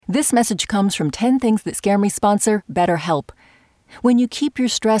This message comes from 10 Things That Scare Me sponsor BetterHelp. When you keep your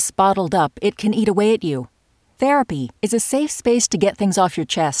stress bottled up, it can eat away at you. Therapy is a safe space to get things off your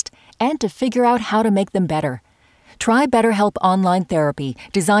chest and to figure out how to make them better. Try BetterHelp Online Therapy,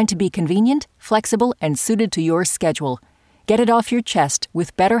 designed to be convenient, flexible, and suited to your schedule. Get it off your chest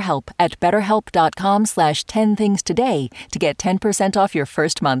with BetterHelp at betterhelp.com/10things today to get 10% off your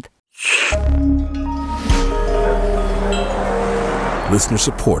first month. Listener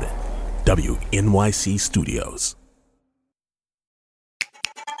supported. WNYC Studios.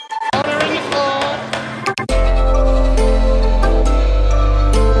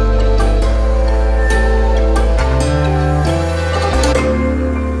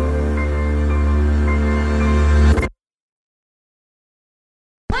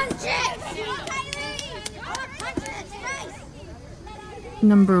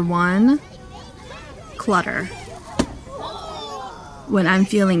 Number 1, clutter. When I'm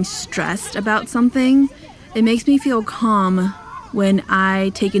feeling stressed about something, it makes me feel calm when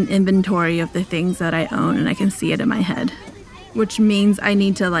I take an inventory of the things that I own and I can see it in my head, which means I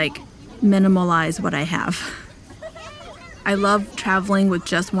need to minimalize what I have. I love traveling with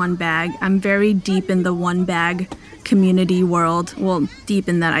just one bag. I'm very deep in the one bag community world. Well, deep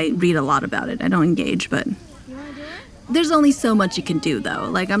in that I read a lot about it. I don't engage, but there's only so much you can do,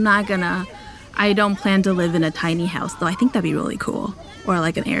 though. I don't plan to live in a tiny house, though I think that'd be really cool. Or an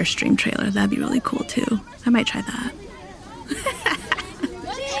Airstream trailer. That'd be really cool, too. I might try that.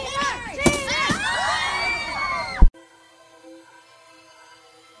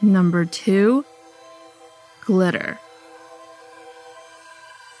 Number 2, glitter.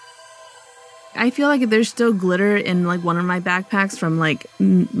 I feel like there's still glitter in one of my backpacks from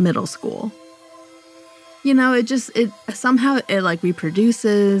middle school. You know, it somehow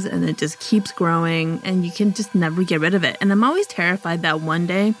reproduces and it just keeps growing and you can just never get rid of it. And I'm always terrified that one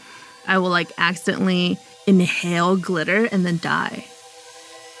day I will accidentally inhale glitter and then die.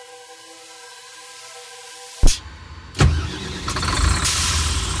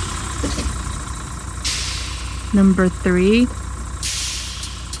 Number 3,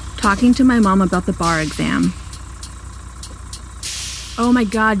 talking to my mom about the bar exam. Oh my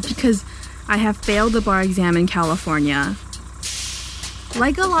God, because I have failed the bar exam in California.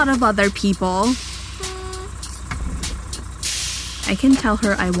 Like a lot of other people, I can tell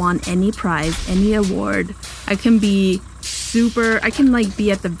her I want any prize, any award. I can be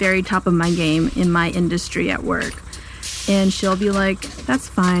at the very top of my game in my industry at work. And she'll be like, that's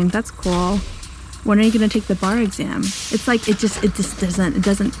fine, that's cool. When are you going to take the bar exam? It's it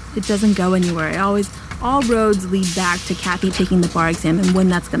doesn't go anywhere. All roads lead back to Kathy taking the bar exam and when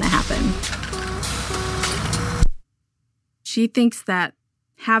that's going to happen. She thinks that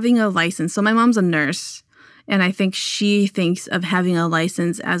having a license, so my mom's a nurse, and I think she thinks of having a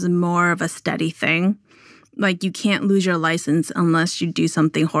license as more of a steady thing. You can't lose your license unless you do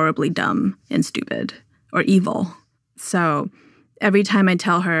something horribly dumb and stupid or evil. So every time I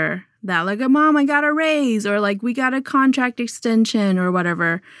tell her that, Mom, I got a raise, or we got a contract extension or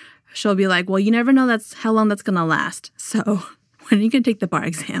whatever, she'll be like, well, you never know how long that's going to last. So when are you going to take the bar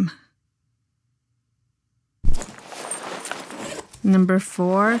exam? Number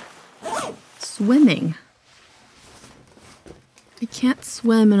 4, swimming. I can't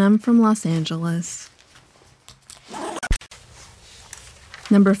swim and I'm from Los Angeles.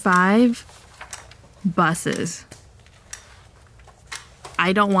 Number 5, buses.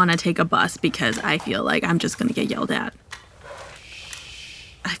 I don't want to take a bus because I feel like I'm just going to get yelled at.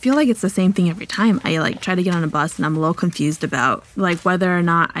 I feel like it's the same thing every time. I try to get on a bus and I'm a little confused about whether or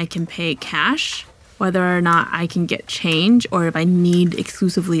not I can pay cash, whether or not I can get change, or if I need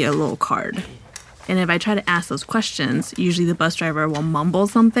exclusively a little card. And if I try to ask those questions, usually the bus driver will mumble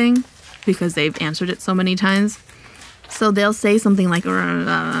something because they've answered it so many times. So they'll say something like,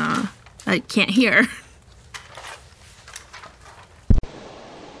 I can't hear.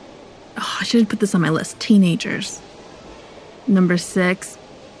 Oh, I should put this on my list. Teenagers. Number 6,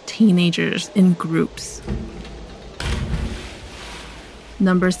 teenagers in groups.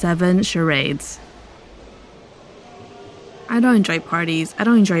 Number 7, charades. I don't enjoy parties. I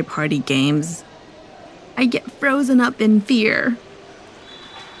don't enjoy party games. I get frozen up in fear.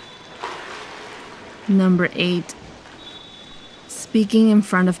 Number 8, speaking in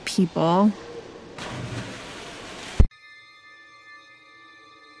front of people.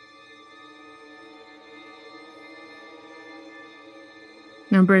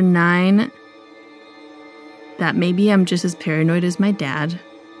 Number 9, that maybe I'm just as paranoid as my dad.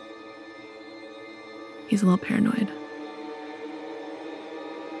 He's a little paranoid.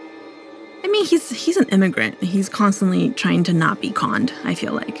 mean, he's an immigrant. He's constantly trying to not be conned, I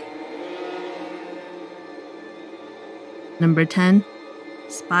feel like. Number 10,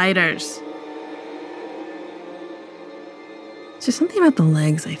 spiders. It's just something about the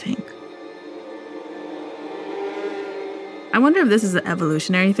legs, I think. I wonder if this is an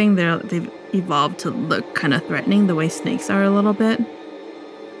evolutionary thing. They've evolved to look kind of threatening the way snakes are a little bit.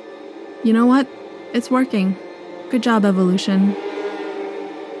 You know what? It's working. Good job, evolution.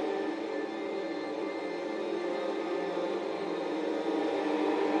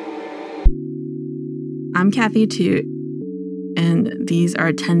 I'm Kathy Toot, and these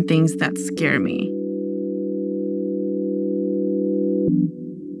are 10 things that scare me.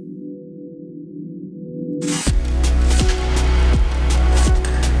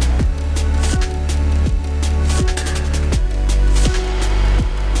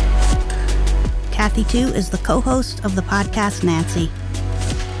 Kathy Toot is the co-host of the podcast Nancy.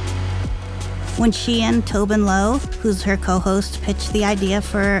 When she and Tobin Lowe, who's her co-host, pitched the idea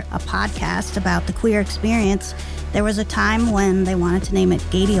for a podcast about the queer experience, there was a time when they wanted to name it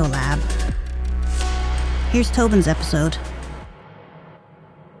Gadiolab. Here's Tobin's episode.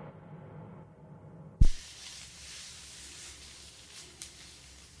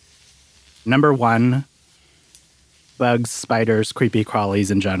 Number 1, bugs, spiders, creepy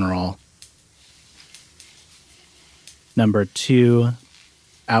crawlies in general. Number 2,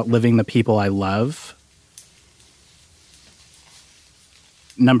 outliving the people I love.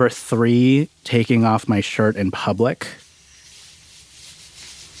 Number 3, taking off my shirt in public.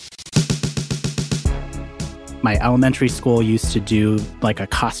 My elementary school used to do like a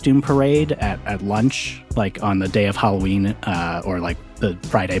costume parade at lunch, like on the day of Halloween or like the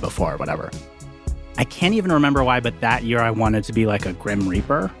Friday before, whatever. I can't even remember why, but that year I wanted to be like a Grim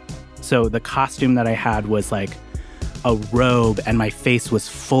Reaper. So the costume that I had was like a robe, and my face was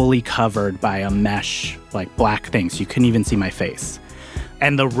fully covered by a mesh, like black thing, so you couldn't even see my face.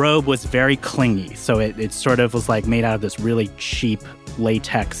 And the robe was very clingy, so it sort of was like made out of this really cheap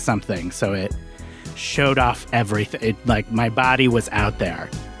latex something, so it showed off everything. Like my body was out there.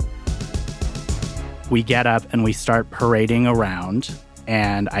 We get up and we start parading around,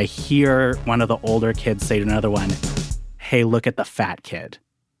 and I hear one of the older kids say to another one, "Hey, look at the fat kid."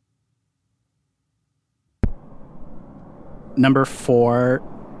 Number 4,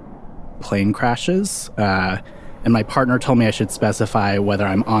 plane crashes. And my partner told me I should specify whether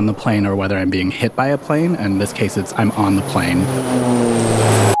I'm on the plane or whether I'm being hit by a plane. And in this case, it's I'm on the plane.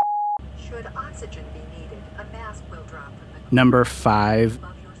 Should oxygen be needed, a mask will drop from the Number 5,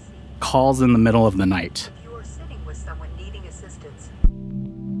 above your seat. calls in the middle of the night. If you are sitting with someone needing assistance,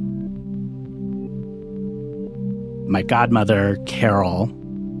 My godmother, Carol,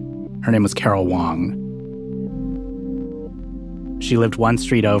 her name was Carol Wong. She lived one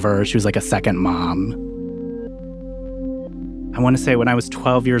street over. She was like a second mom. I want to say when I was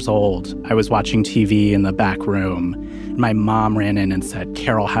 12 years old, I was watching TV in the back room. And my mom ran in and said,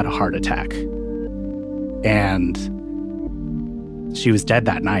 Carol had a heart attack. And she was dead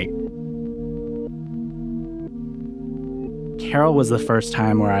that night. Carol was the first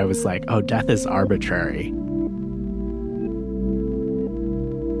time where I was like, oh, death is arbitrary.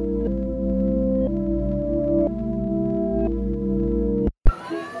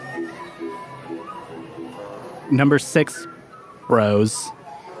 Number 6, bros.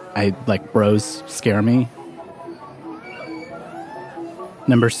 Bros scare me.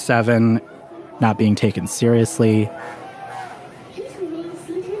 Number 7, not being taken seriously.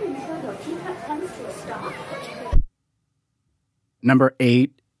 Number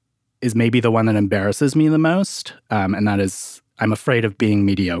 8 is maybe the one that embarrasses me the most, and that is I'm afraid of being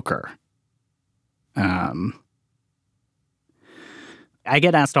mediocre. I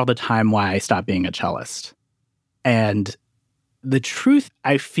get asked all the time why I stopped being a cellist. And the truth,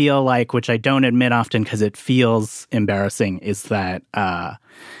 I feel like, which I don't admit often because it feels embarrassing, is that I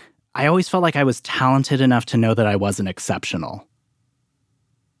always felt like I was talented enough to know that I wasn't exceptional.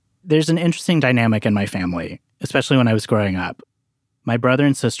 There's an interesting dynamic in my family, especially when I was growing up. My brother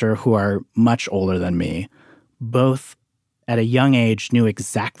and sister, who are much older than me, both at a young age knew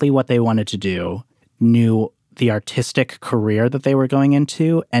exactly what they wanted to do, knew the artistic career that they were going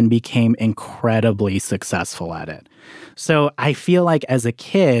into, and became incredibly successful at it. So I feel like as a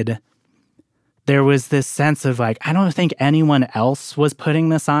kid, there was this sense of like, I don't think anyone else was putting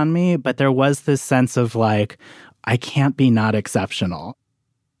this on me, but there was this sense of like, I can't be not exceptional.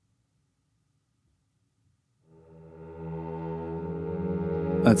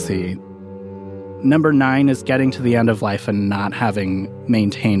 Let's see. Number 9 is getting to the end of life and not having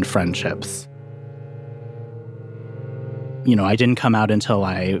maintained friendships. I didn't come out until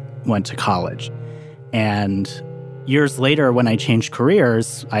I went to college. And years later, when I changed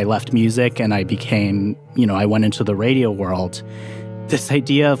careers, I left music and I became, I went into the radio world. This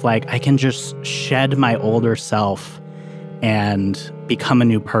idea of like, I can just shed my older self and become a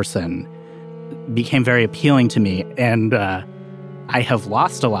new person became very appealing to me. And I have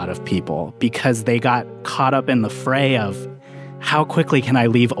lost a lot of people because they got caught up in the fray of how quickly can I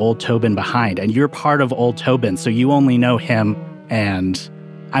leave old Tobin behind? And you're part of old Tobin, so you only know him, and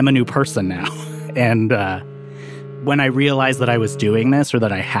I'm a new person now. And when I realized that I was doing this or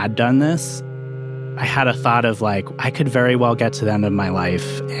that I had done this, I had a thought of like, I could very well get to the end of my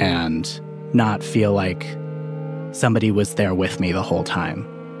life and not feel like somebody was there with me the whole time.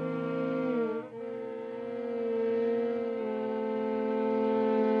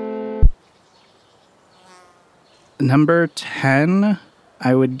 Number 10,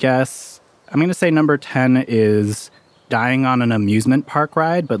 I would guess, I'm going to say number 10 is dying on an amusement park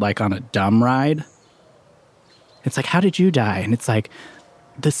ride, but like on a dumb ride. It's like, how did you die? And it's like,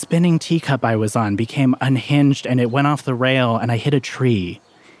 the spinning teacup I was on became unhinged and it went off the rail and I hit a tree.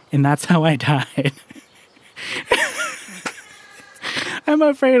 And that's how I died. I'm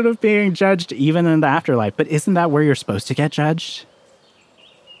afraid of being judged even in the afterlife, but isn't that where you're supposed to get judged?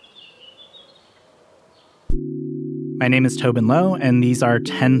 My name is Tobin Lowe, and these are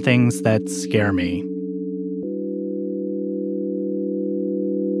 10 things that scare me.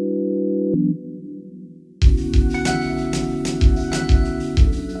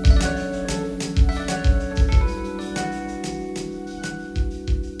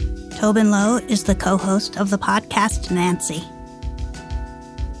 Tobin Lowe is the co-host of the podcast Nancy.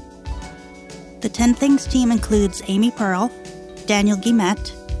 The 10 Things team includes Amy Pearl, Daniel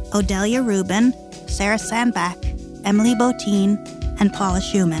Guillemette, Odelia Rubin, Sarah Sandbach, Emily Botine, and Paula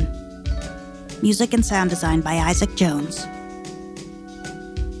Schumann. Music and sound design by Isaac Jones.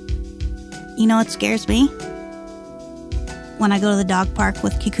 You know what scares me? When I go to the dog park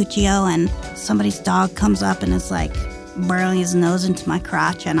with Kikuchio and somebody's dog comes up and is like burrowing his nose into my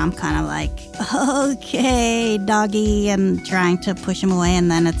crotch, and I'm kind of like, okay, doggy, and trying to push him away,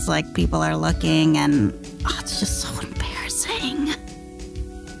 and then it's like people are looking, and it's just so embarrassing.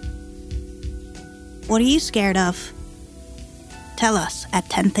 What are you scared of? Tell us at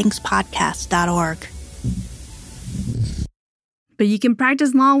 10thingspodcast.org. But you can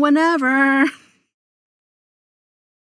practice law whenever.